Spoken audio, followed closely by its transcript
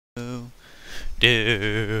Hi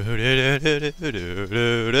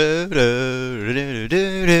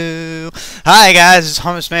guys, it's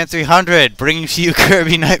HummusMan300 bringing to you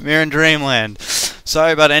Kirby Nightmare in Dreamland.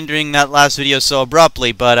 Sorry about ending that last video so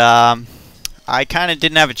abruptly, but I kinda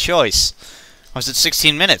didn't have a choice. I was at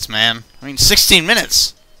 16 minutes, man. I mean, 16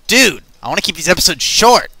 minutes! Dude! I want to keep these episodes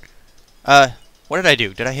short! What did I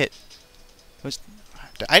do? Did I hit...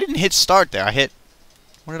 I didn't hit start there, I hit...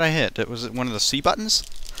 What did I hit? Was it one of the C buttons?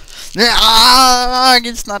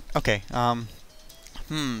 It's not... Okay, trying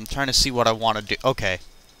to see what I want to do. Okay.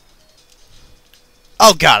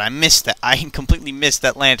 Oh god, I missed that. I completely missed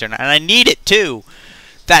that lantern, and I need it too!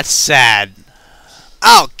 That's sad.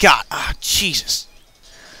 Oh god, oh, Jesus.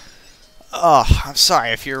 Oh, I'm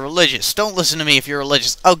sorry if you're religious. Don't listen to me if you're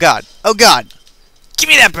religious. Oh god, oh god! Give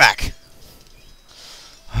me that back!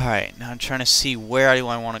 Alright, now I'm trying to see where do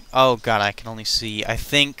I want to... Oh god, I can only see... I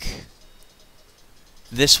think...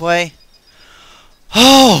 This way?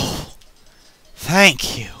 Oh!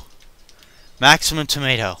 Thank you. Maximum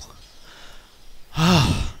tomato.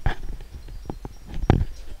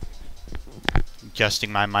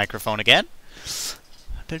 Adjusting my microphone again.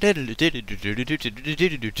 Oh,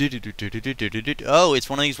 it's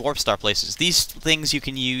one of these warp star places. These things you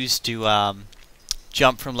can use to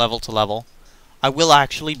jump from level to level. I will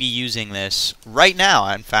actually be using this right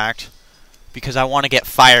now, in fact, because I want to get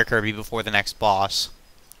Fire Kirby before the next boss.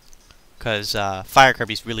 Because Fire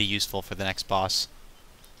Kirby's really useful for the next boss.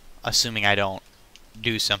 Assuming I don't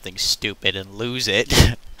do something stupid and lose it.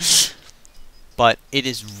 But it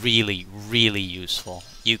is really, really useful.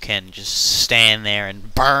 You can just stand there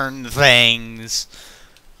and burn things.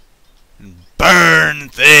 Burn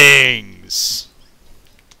things!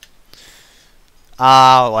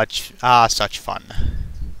 Such fun.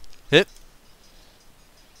 Hip.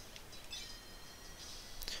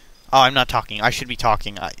 Oh, I'm not talking. I should be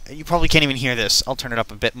talking. You probably can't even hear this. I'll turn it up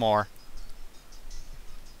a bit more.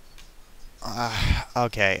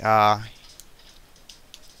 Okay,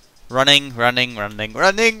 Running.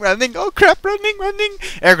 Oh crap, running.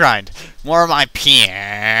 Air grind. More of my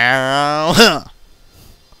piano.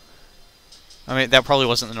 I mean, that probably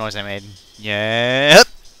wasn't the noise I made. Yep.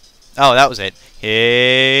 Oh, that was it.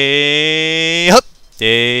 Hey, hup,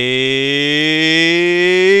 day,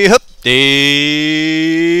 hup,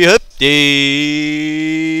 day, hup,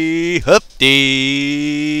 day, hup,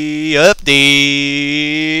 day, hup,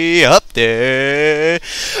 day, hup, day,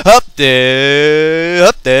 hup, day,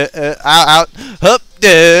 hup, day, out, hup,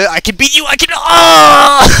 day. I can beat you. I can.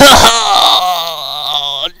 Oh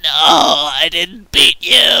no! I didn't beat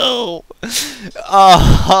you.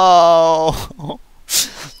 Oh.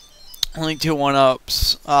 Only 2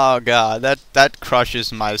 1-ups. Oh god, that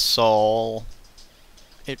crushes my soul.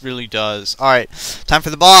 It really does. Alright, time for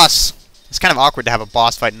the boss! It's kind of awkward to have a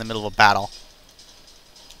boss fight in the middle of a battle.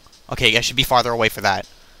 Okay, I should be farther away for that.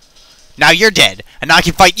 Now you're dead, and now I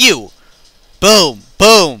can fight you! Boom!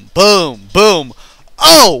 Boom! Boom! Boom!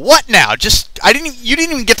 Oh, what now? You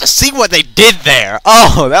didn't even get to see what they did there!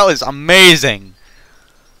 Oh, that was amazing!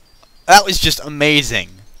 That was just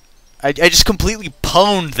amazing. I just completely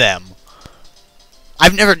pwned them.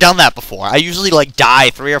 I've never done that before. I usually, like, die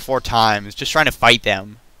 3 or 4 times just trying to fight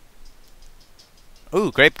them.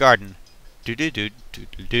 Ooh, grape garden. I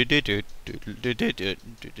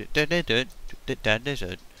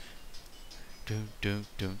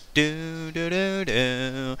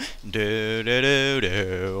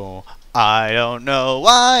don't know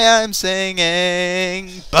why I'm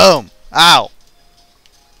singing. Boom! Ow!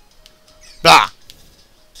 Blah!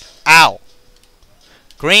 Ow!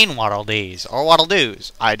 Green Waddle Dees, or Waddle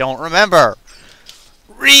Doos, I don't remember.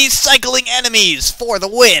 Recycling enemies for the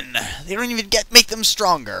win! They don't even make them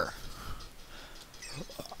stronger.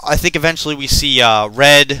 I think eventually we see,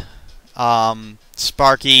 Red,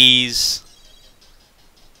 Sparkies,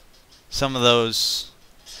 some of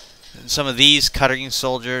these cutting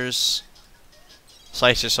soldiers,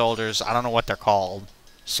 slicer soldiers, I don't know what they're called.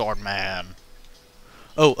 Swordman.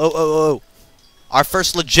 Oh. Our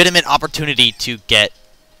first legitimate opportunity to get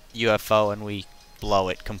UFO, and we blow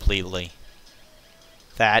it completely.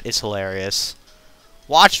 That is hilarious.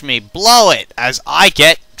 Watch me blow it as I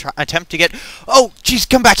attempt to get... Oh, jeez,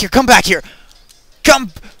 come back here, come back here!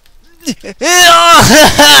 Come... Oh,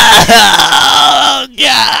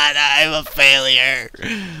 God, I'm a failure.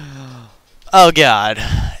 Oh, God.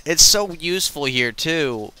 It's so useful here,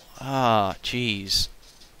 too. Ah, jeez.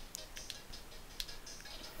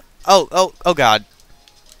 Oh, God.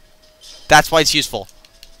 That's why it's useful.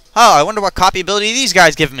 Oh, I wonder what copy ability these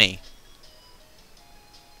guys give me.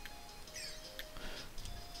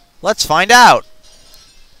 Let's find out.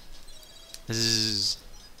 Zzz.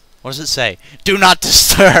 What does it say? Do not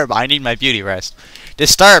disturb! I need my beauty rest.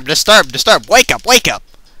 Disturb, disturb, disturb! Wake up, wake up!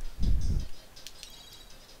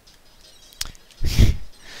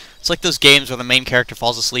 It's like those games where the main character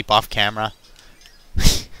falls asleep off camera.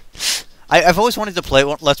 I've always wanted to play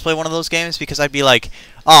let's play one of those games because I'd be like,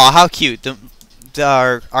 oh, how cute!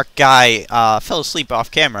 Our guy fell asleep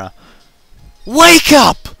off camera. Wake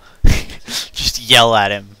up! Just yell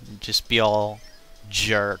at him. Just be all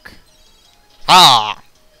jerk. Ah!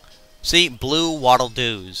 See, blue Waddle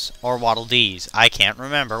Doos or Waddle Dees. I can't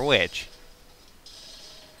remember which.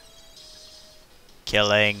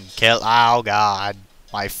 Killing, kill. Oh God,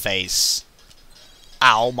 my face.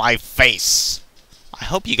 Ow, my face. I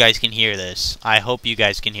hope you guys can hear this. I hope you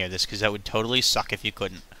guys can hear this, because that would totally suck if you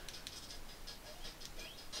couldn't.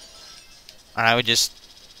 And I would just...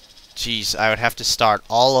 Jeez, I would have to start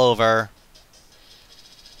all over.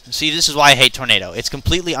 See, this is why I hate Tornado. It's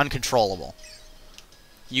completely uncontrollable.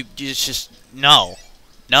 It's just... No.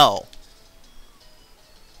 No.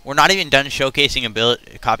 We're not even done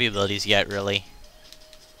showcasing copy abilities yet, really.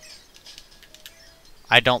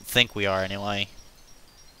 I don't think we are, anyway.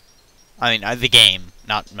 I mean, the game,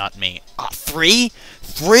 not me. 3?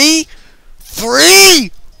 3?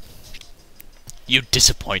 3?! You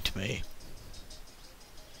disappoint me.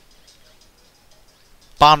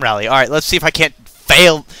 Bomb rally. Alright, let's see if I can't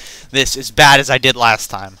fail this as bad as I did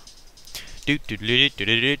last time.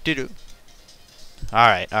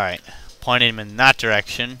 Alright, alright. Point him in that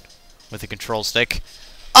direction with the control stick.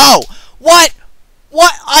 Oh! What?!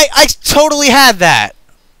 What?! I totally had that!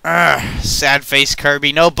 Sad face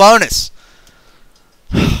Kirby, no bonus!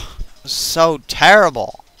 So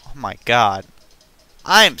terrible. Oh my God.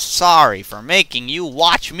 I'm sorry for making you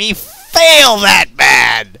watch me fail that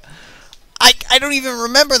bad! I don't even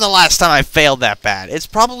remember the last time I failed that bad. It's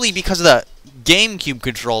probably because of the GameCube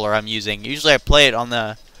controller I'm using. Usually I play it on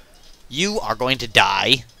the... You are going to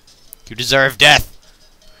die. You deserve death.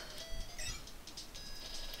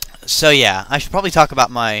 So yeah, I should probably talk about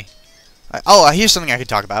my... Oh, here's something I could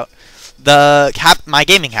talk about. My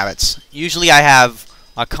gaming habits. Usually I have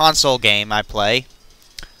a console game I play,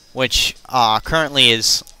 which currently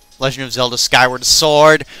is Legend of Zelda Skyward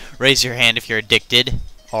Sword. Raise your hand if you're addicted,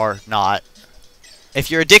 or not. If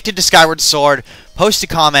you're addicted to Skyward Sword, post a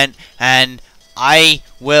comment, and I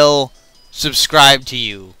will subscribe to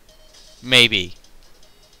you. Maybe.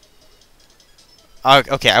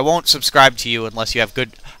 Okay, I won't subscribe to you unless you have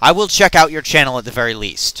good... I will check out your channel at the very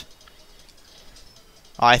least.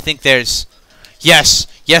 I think there's... Yes!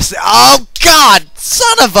 Yes! Oh, God!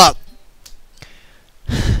 Son of a...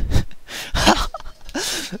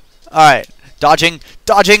 Alright. Dodging.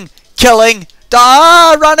 Dodging. Killing.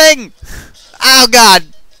 Running! Oh, God!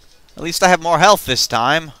 At least I have more health this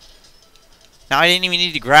time. Now I didn't even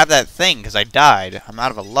need to grab that thing, because I died. I'm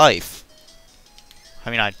out of a life.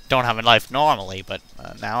 I mean, I don't have a life normally, but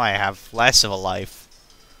now I have less of a life.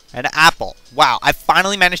 An apple. Wow, I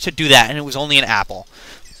finally managed to do that, and it was only an apple.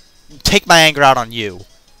 Take my anger out on you.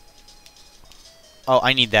 Oh,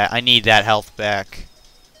 I need that. I need that health back.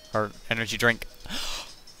 Or energy drink.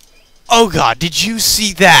 Oh God, did you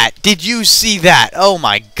see that? Did you see that? Oh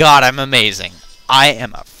my God, I'm amazing. I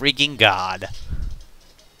am a freaking god.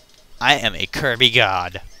 I am a Kirby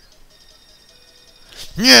god.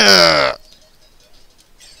 Yeah.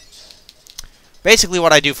 Basically,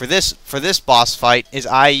 what I do for this boss fight is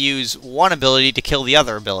I use one ability to kill the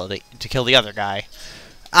other guy.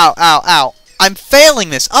 Ow, ow, ow. I'm failing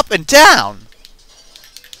this up and down.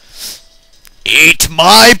 Eat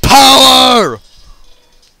my power!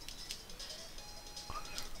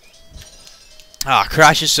 Ah,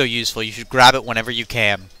 Crash is so useful. You should grab it whenever you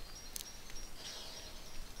can.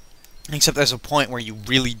 Except there's a point where you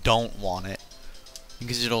really don't want it.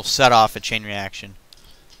 Because it'll set off a chain reaction.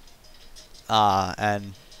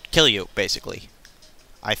 And kill you, basically.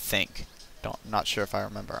 I think. Not sure if I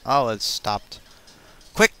remember. Oh, it's stopped.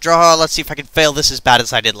 Quick draw. Let's see if I can fail this as bad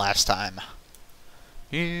as I did last time.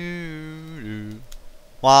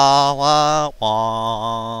 Wah, wah,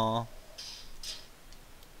 wah.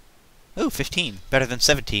 Ooh, 15. Better than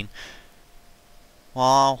 17.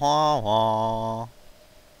 Wah, wah, wah.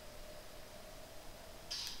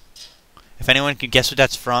 If anyone can guess what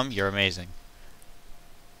that's from, you're amazing.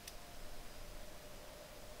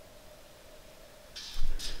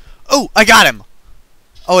 Oh, I got him!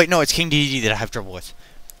 Oh, wait, no, it's King DDD that I have trouble with.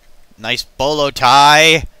 Nice bolo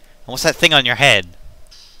tie. And what's that thing on your head?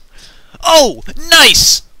 Oh,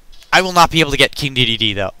 nice! I will not be able to get King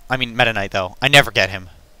DDD, though. I mean, Meta Knight, though. I never get him.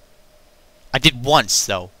 I did once,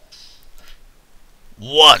 though.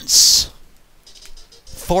 Once!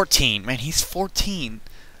 14. Man, he's 14.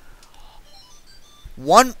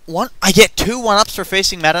 I get 2 1-ups for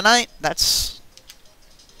facing Meta Knight? That's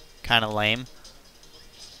kind of lame.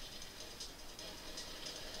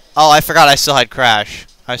 Oh, I forgot I still had Crash.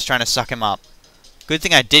 I was trying to suck him up. Good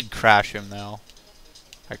thing I did crash him, though.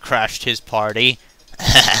 I crashed his party.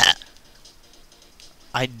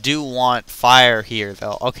 I do want fire here,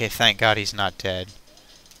 though. Okay, thank God he's not dead.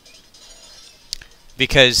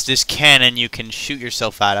 Because this cannon you can shoot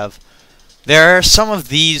yourself out of. There are some of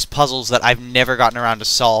these puzzles that I've never gotten around to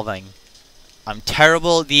solving. I'm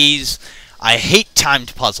terrible at these. I hate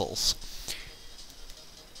timed puzzles.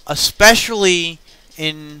 Especially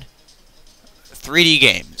in 3D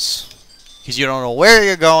games. Because you don't know where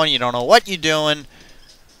you're going, you don't know what you're doing.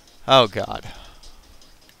 Oh God.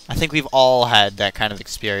 I think we've all had that kind of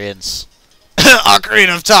experience.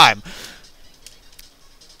 Ocarina of Time!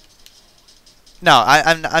 No,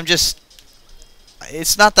 I'm just...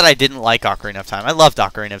 It's not that I didn't like Ocarina of Time. I loved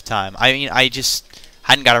Ocarina of Time. I mean, I just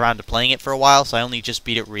hadn't got around to playing it for a while, so I only just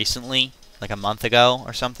beat it recently. Like a month ago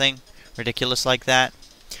or something. Ridiculous like that.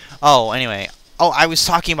 Oh, anyway. Oh, I was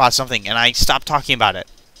talking about something, and I stopped talking about it.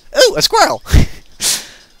 Ooh, a squirrel!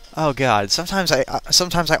 Oh God, sometimes I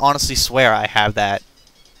honestly swear I have that.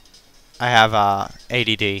 I have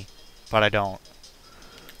ADD, but I don't.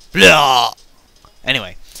 Blah!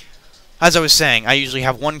 Anyway, as I was saying, I usually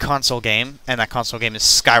have one console game, and that console game is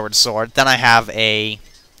Skyward Sword. Then I have a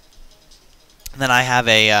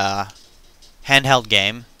handheld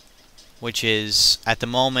game, which is, at the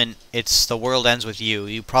moment, it's The World Ends With You.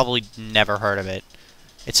 You probably never heard of it.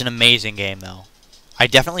 It's an amazing game, though. I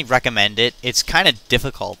definitely recommend it. It's kind of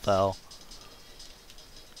difficult, though.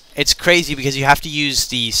 It's crazy because you have to use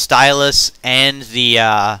the stylus and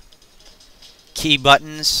the key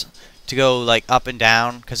buttons to go like up and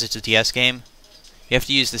down because it's a DS game. You have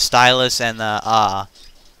to use the stylus and the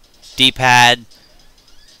D-pad,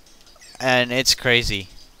 and it's crazy.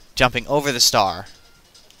 Jumping over the star,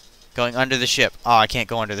 going under the ship. Oh, I can't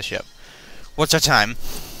go under the ship. What's our time?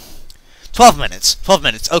 12 minutes. 12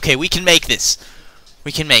 minutes. Okay, we can make this.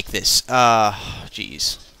 We can make this.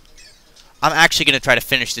 Jeez. I'm actually going to try to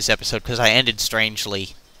finish this episode because I ended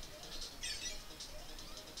strangely.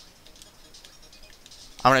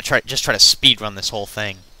 I'm going to just try to speedrun this whole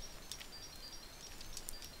thing.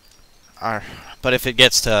 But if it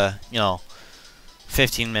gets to,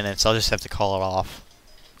 15 minutes, I'll just have to call it off.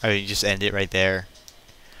 I mean, just end it right there.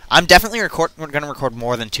 I'm definitely going to record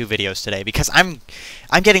more than 2 videos today because I'm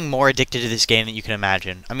getting more addicted to this game than you can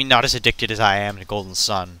imagine. I mean, not as addicted as I am to Golden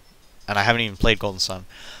Sun, and I haven't even played Golden Sun.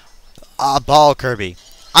 Ball Kirby.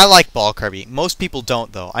 I like Ball Kirby. Most people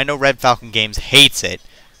don't, though. I know Red Falcon Games hates it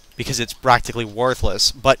because it's practically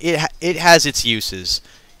worthless, but it has its uses.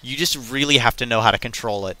 You just really have to know how to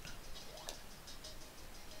control it.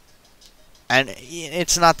 And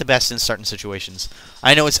it's not the best in certain situations.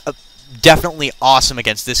 I know it's definitely awesome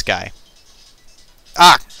against this guy.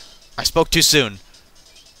 Ah! I spoke too soon.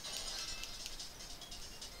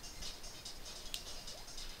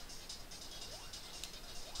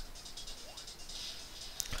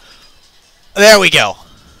 There we go.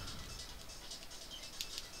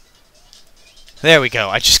 There we go.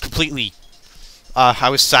 I just completely... I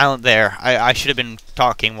was silent there. I should have been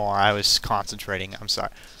talking more. I was concentrating. I'm sorry.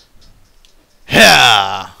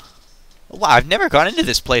 Yeah! Wow, I've never gone into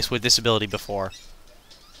this place with this ability before.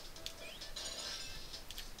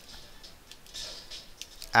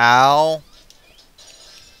 Ow.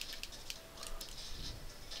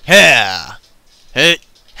 Yeah! Hit!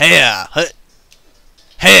 Yeah! Hit!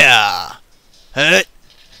 Yeah! Hit!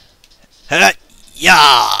 Hit!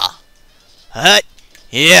 Yeah! Hit!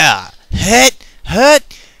 Yeah! Hit!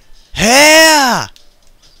 Hit! Yeah!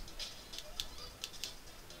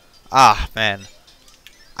 Ah, man.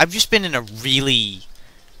 I've just been in a really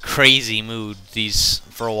crazy mood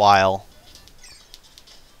for a while.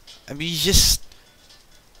 I mean, just...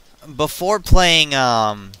 Before playing,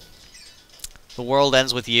 The World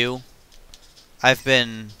Ends With You, I've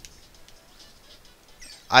been...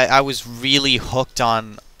 I was really hooked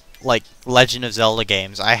on, like, Legend of Zelda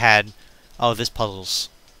games. I had... Oh, this puzzles.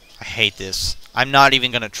 I hate this. I'm not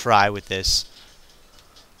even gonna try with this.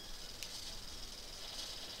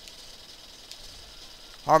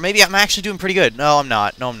 Or maybe I'm actually doing pretty good. No, I'm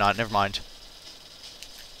not. No, I'm not. Never mind.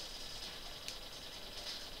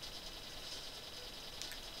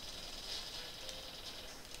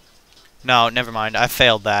 No, never mind. I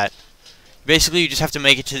failed that. Basically, you just have to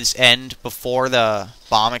make it to this end before the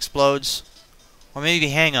bomb explodes. Or maybe,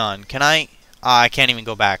 hang on. Can I? I can't even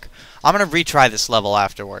go back. I'm gonna retry this level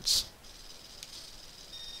afterwards.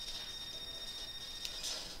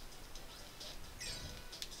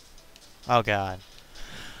 Oh, God.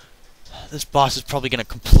 This boss is probably gonna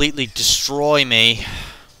completely destroy me.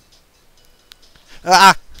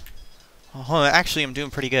 Ah! Oh, actually, I'm doing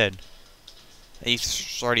pretty good.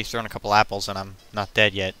 He's already thrown a couple apples, and I'm not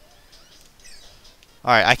dead yet.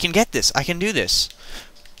 Alright, I can get this. I can do this.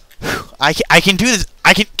 I can do this.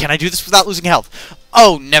 Can I do this without losing health?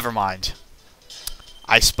 Oh, never mind.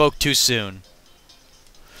 I spoke too soon.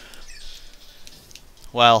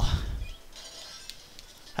 Well,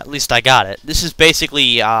 at least I got it. This is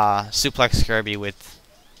basically Suplex Kirby with...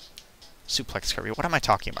 Suplex Kirby? What am I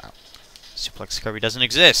talking about? Suplex Kirby doesn't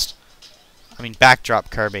exist. I mean, Backdrop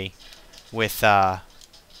Kirby with the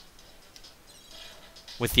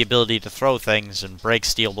ability to throw things and break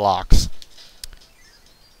steel blocks.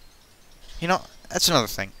 You know, that's another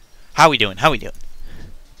thing. How we doing?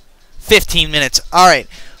 15 minutes. Alright.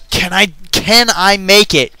 Can I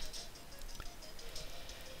make it?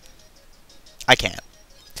 I can't.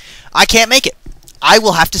 I can't make it. I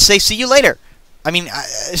will have to say see you later. I mean,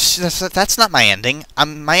 that's not my ending.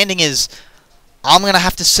 My ending is I'm going to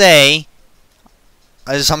have to say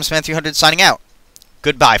this is HummusMan300 signing out.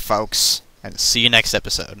 Goodbye, folks, and see you next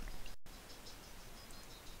episode.